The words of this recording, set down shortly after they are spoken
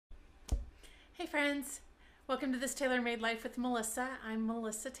Hey friends, welcome to this Tailor-Made Life with Melissa. I'm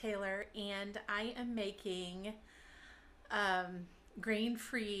Melissa Taylor and I am making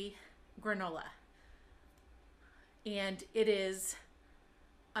grain-free granola and it is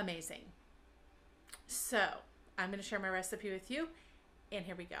amazing. So I'm going to share my recipe with you and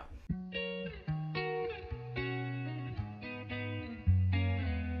here we go.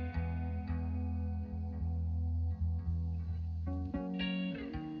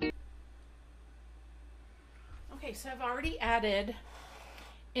 Okay, so I've already added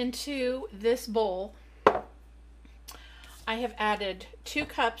into this bowl, I have added 2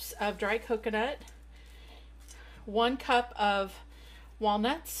 cups of dry coconut, 1 cup of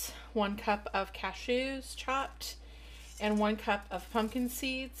walnuts, 1 cup of cashews chopped, and 1 cup of pumpkin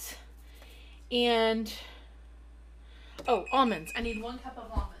seeds, and, almonds. I need 1 cup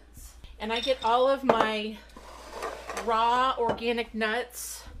of almonds. And I get all of my raw organic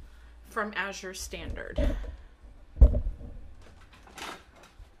nuts from Assert Standard.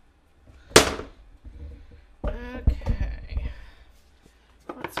 Okay,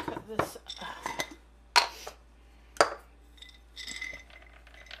 let's cut this up.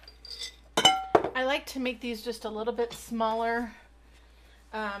 I like to make these just a little bit smaller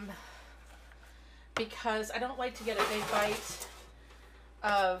because I don't like to get a big bite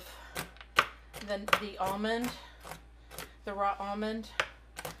of the almond, the raw almond.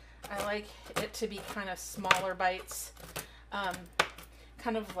 I like it to be kind of smaller bites,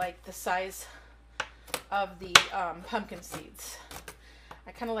 kind of like the size of the pumpkin seeds.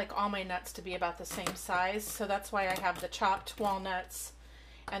 I kind of like all my nuts to be about the same size, so that's why I have the chopped walnuts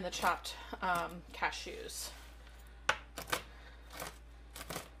and the chopped cashews.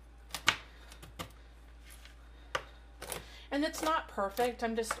 And it's not perfect. I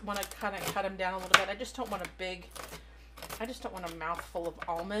just want to kind of cut them down a little bit. I just don't want a mouthful of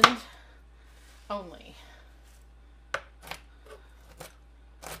almond only.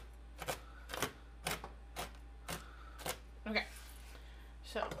 Okay,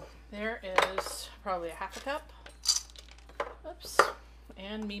 so there is probably a half a cup. Oops,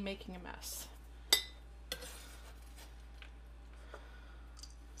 and me making a mess.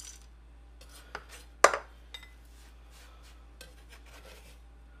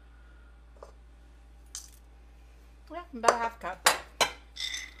 Yeah, about a half cup.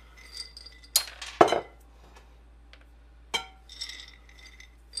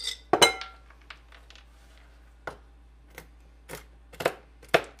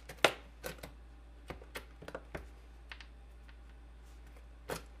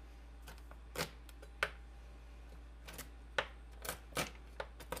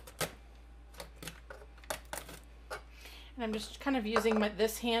 And I'm just kind of using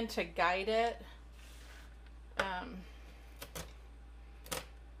this hand to guide it.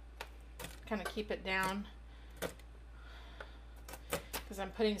 Kind of keep it down because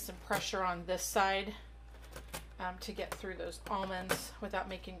I'm putting some pressure on this side to get through those almonds without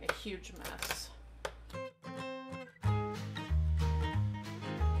making a huge mess.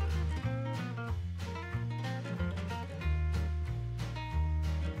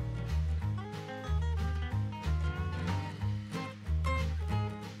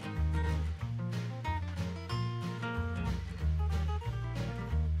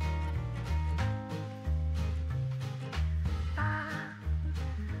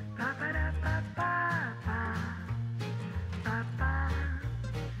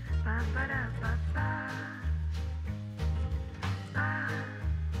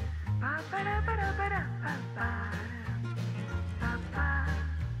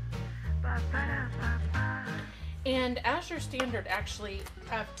 And Assert Standard actually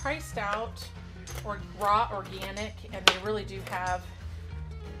priced out raw organic, and they really do have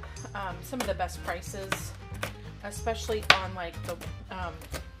some of the best prices, especially on like the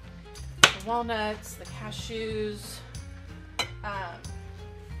walnuts, the cashews.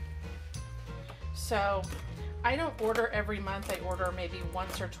 So I don't order every month. I order maybe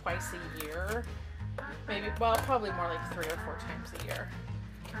once or twice a year. Maybe, well, probably more like 3 or 4 times a year.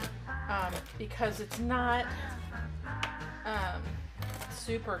 Because it's not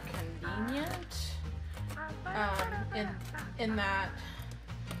super convenient in that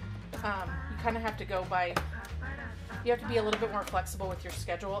you kind of have to go by, you have to be a little bit more flexible with your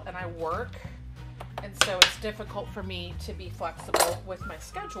schedule, and I work, and so it's difficult for me to be flexible with my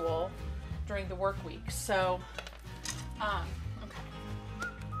schedule during the work week. So okay,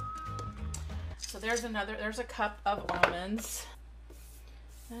 so there's a cup of almonds.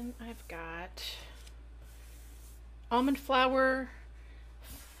 Then I've got almond flour,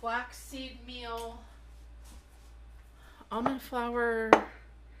 flaxseed meal, almond flour,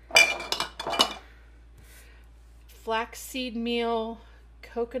 flaxseed meal,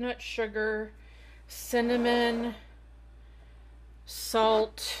 coconut sugar, cinnamon,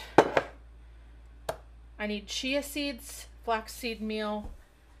 salt. I need chia seeds, flaxseed meal,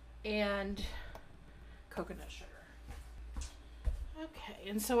 and coconut sugar. Okay,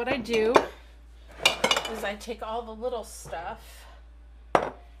 and so what I do is I take all the little stuff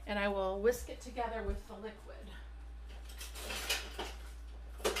and I will whisk it together with the liquid.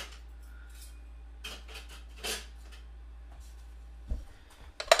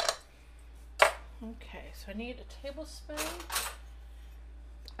 Okay, so I need a tablespoon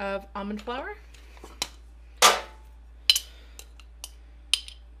of almond flour,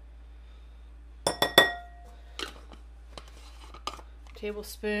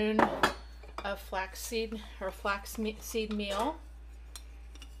 tablespoon of flaxseed meal.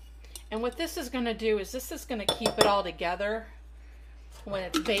 And what this is going to do is this is going to keep it all together when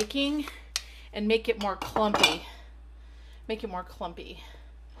it's baking and make it more clumpy.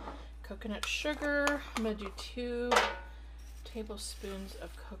 Coconut sugar. I'm going to do 2 tablespoons of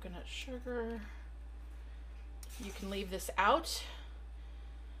coconut sugar. You can leave this out.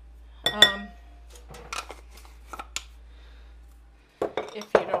 If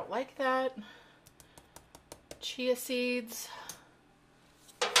you don't like that, chia seeds.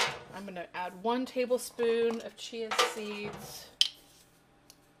 I'm going to add 1 tablespoon of chia seeds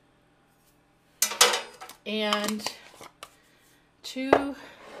and 2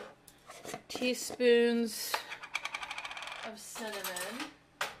 teaspoons of cinnamon.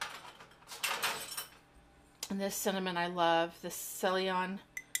 And this cinnamon I love, this Ceylon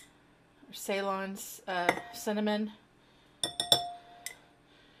cinnamon.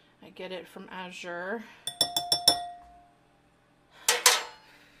 I get it from Assert.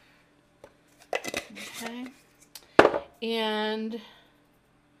 Okay. And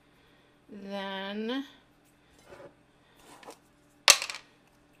then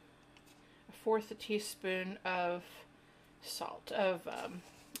 1/4 teaspoon of salt, of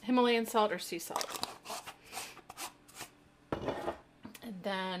Himalayan salt or sea salt. And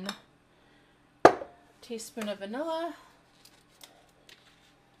then a teaspoon of vanilla.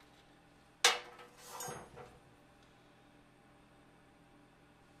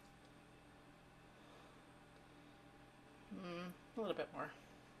 A little bit more.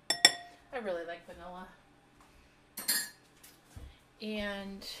 I really like vanilla.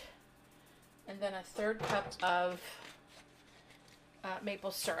 And then a 1/3 cup of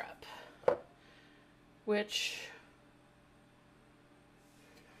maple syrup, which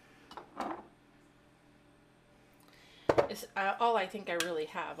is all I think I really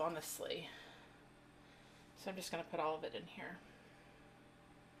have, honestly. So I'm just going to put all of it in here.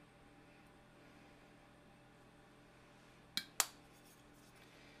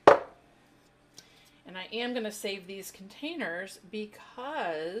 And I am going to save these containers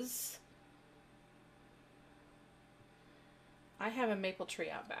because I have a maple tree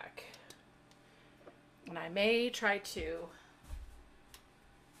out back. And I may try to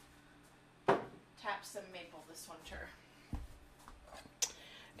tap some maple this winter.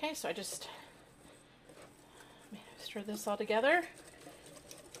 Okay, so I just stir this all together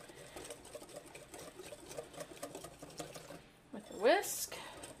with a whisk.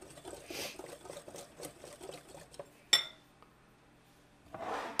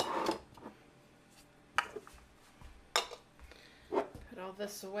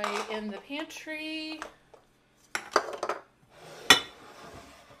 This away in the pantry. I'm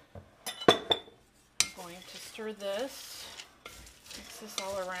going to stir this, mix this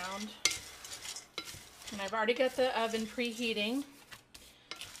all around. And I've already got the oven preheating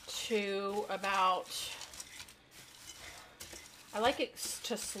to about, I like it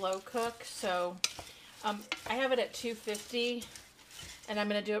to slow cook, so I have it at 250 and I'm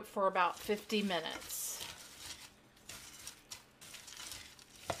going to do it for about 50 minutes.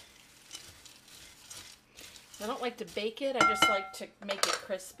 I don't like to bake it, I just like to make it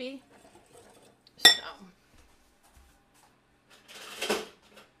crispy. So.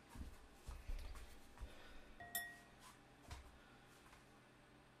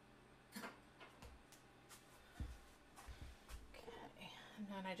 Okay, and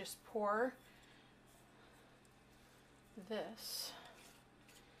then I just pour this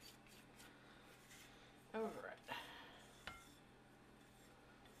over it.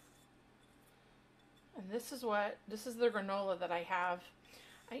 And this is the granola that I have.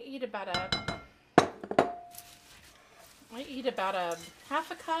 I eat about a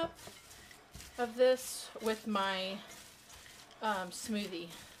 1/2 cup of this with my smoothie.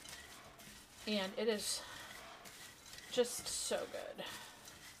 And it is just so good.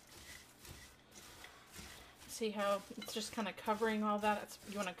 See how it's just kind of covering all that?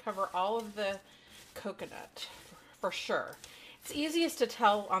 You want to cover all of the coconut for sure. It's easiest to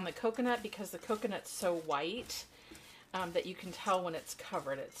tell on the coconut because the coconut's so white that you can tell when it's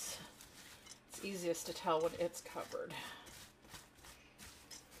covered. It's easiest to tell when it's covered.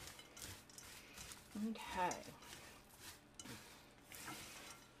 Okay.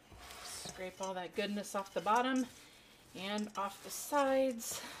 Scrape all that goodness off the bottom and off the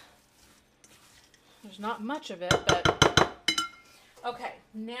sides. There's not much of it, but okay.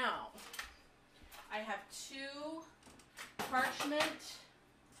 Now I have 2 parchment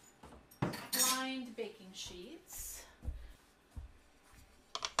lined baking sheets.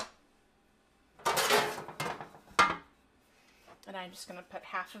 And I'm just going to put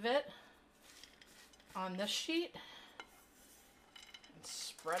half of it on this sheet and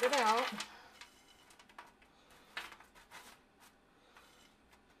spread it out.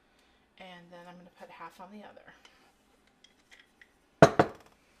 And then I'm going to put half on the other.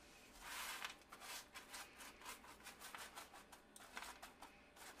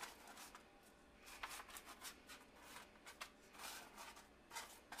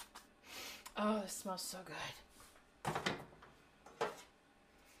 Oh, it smells so good.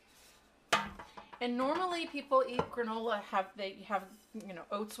 And normally people eat granola, they have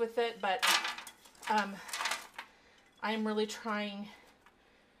oats with it, but I'm really trying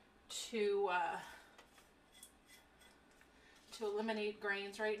to eliminate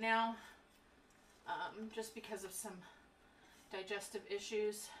grains right now, just because of some digestive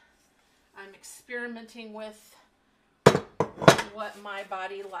issues. I'm experimenting with what my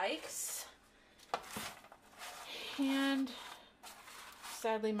body likes, and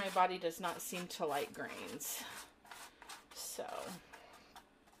sadly my body does not seem to like grains. So,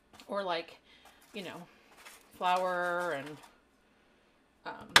 or like, flour and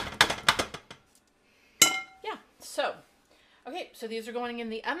yeah. So, okay, so these are going in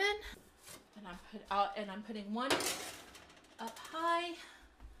the oven, and I'm putting one up high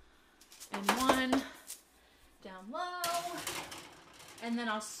and one down low, and then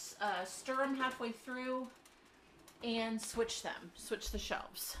I'll stir them halfway through and switch the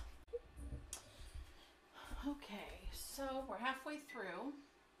shelves. Okay, so we're halfway through.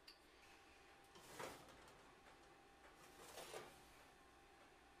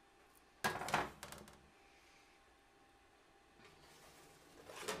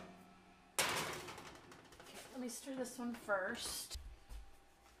 Let me stir this one first.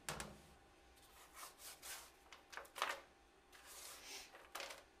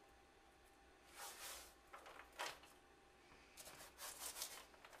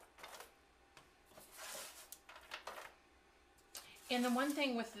 And the one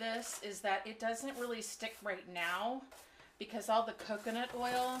thing with this is that it doesn't really stick right now because all the coconut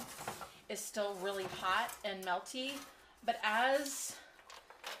oil is still really hot and melty. But as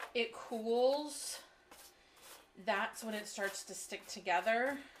it cools, that's when it starts to stick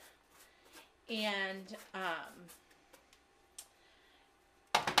together. And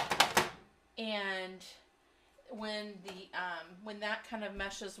when that kind of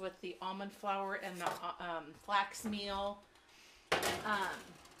meshes with the almond flour and the flax meal,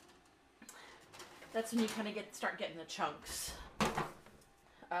 that's when you kind of start getting the chunks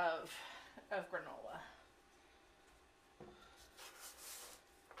of granola.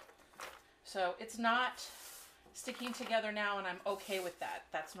 So it's not sticking together now, and I'm okay with that.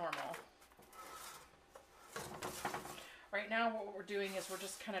 That's normal. Right now what we're doing is we're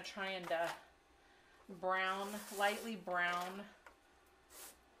just kind of trying to lightly brown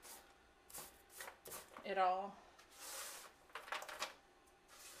it all.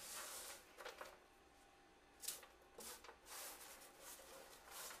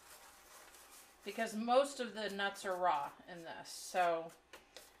 Because most of the nuts are raw in this, so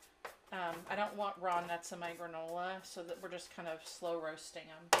I don't want raw nuts in my granola, so that we're just kind of slow roasting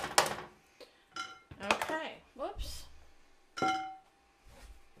them. Okay, whoops. And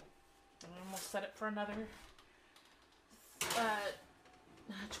we'll set it for another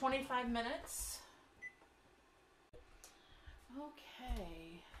 25 minutes.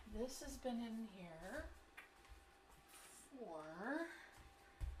 Okay, this has been in here for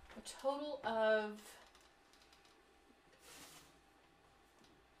a total of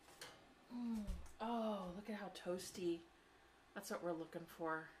oh, look at how toasty. That's what we're looking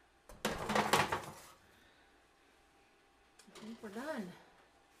for. I think we're done.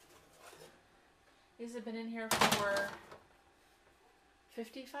 These have been in here for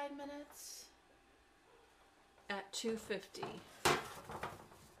 55 minutes at 250.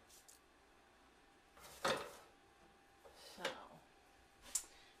 So,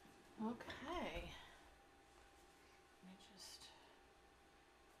 okay.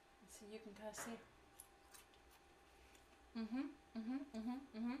 you can kind of see.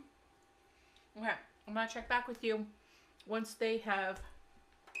 Okay, I'm gonna check back with you once they have,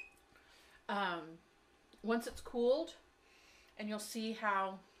 once it's cooled, and you'll see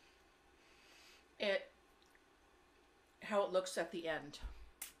how it looks at the end.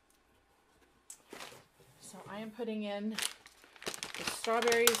 So I am putting in the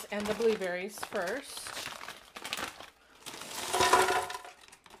strawberries and the blueberries first.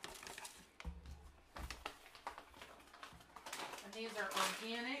 And these are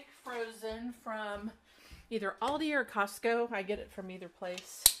organic, frozen from either Aldi or Costco. I get it from either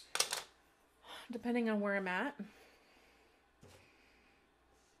place, depending on where I'm at.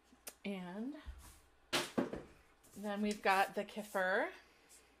 And then we've got the kefir.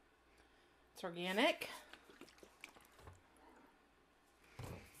 It's organic.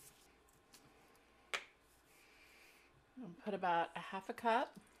 I'll put about a half a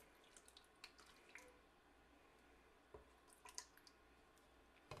cup.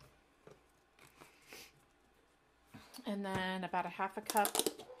 And then about a half a cup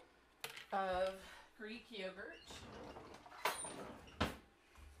of Greek yogurt.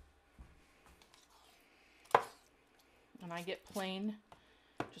 And I get plain,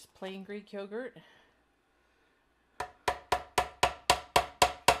 just plain Greek yogurt.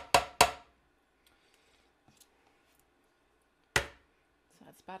 So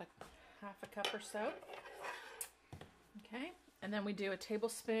that's about a half a cup or so. Okay, and then we do a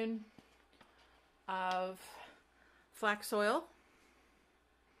tablespoon of flax oil.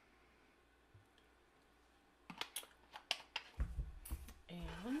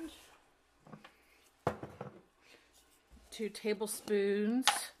 And 2 tablespoons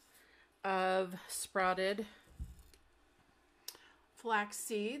of sprouted flax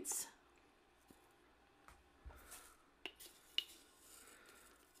seeds.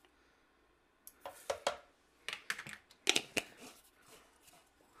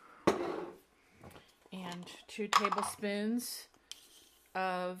 And 2 tablespoons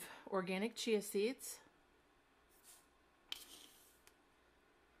of organic chia seeds.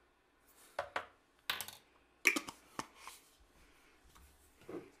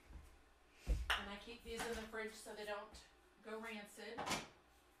 Keep these in the fridge so they don't go rancid.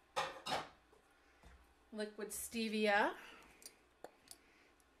 Liquid stevia.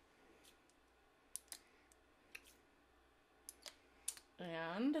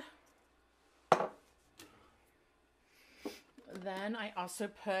 And then I also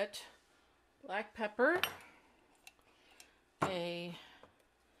put black pepper, a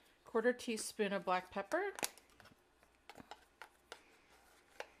 1/4 teaspoon of black pepper,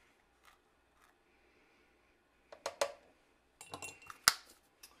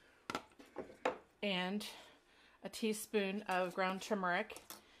 and a teaspoon of ground turmeric.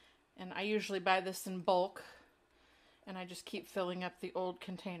 And I usually buy this in bulk, and I just keep filling up the old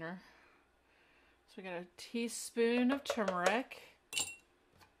container. So we got a teaspoon of turmeric.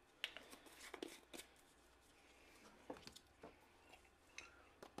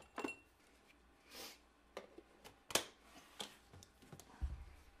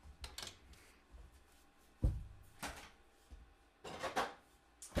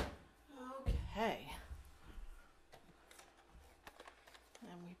 Okay.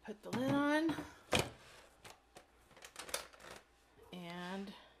 And we put the lid on.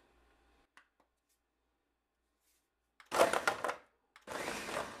 And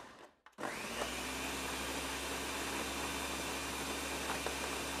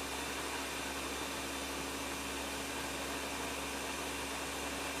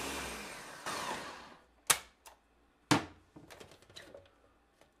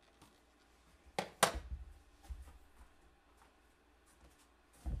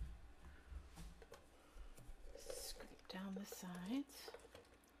down the sides.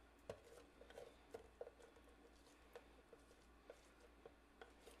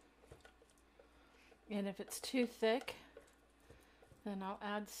 And if it's too thick, then I'll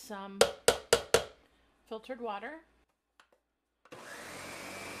add some filtered water.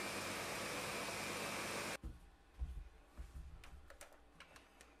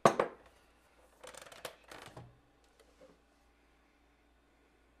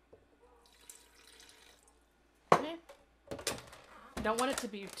 Okay. Don't want it to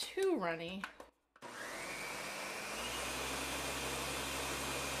be too runny.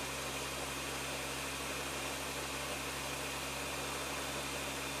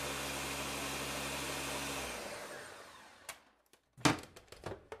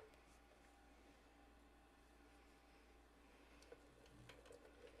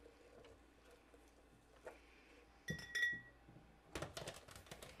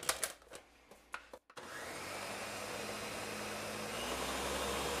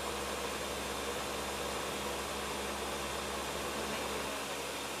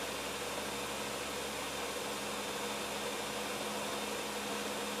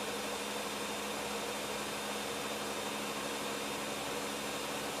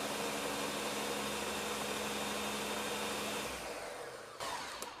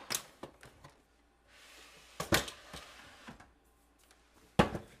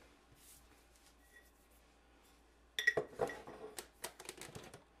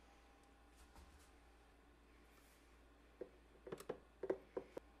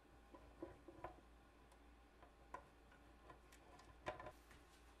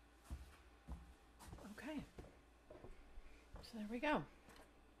 So there we go.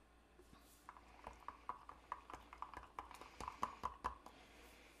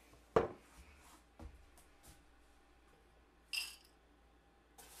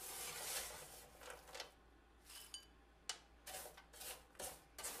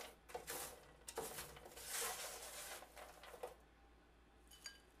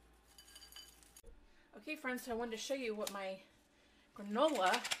 Okay friends, so I wanted to show you what my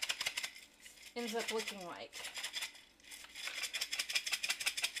granola ends up looking like.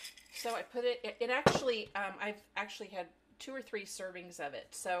 So I put it actually, I've actually had 2 or 3 servings of it.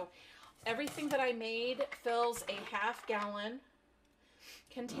 So everything that I made fills a 1/2 gallon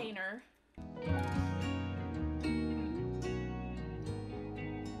container.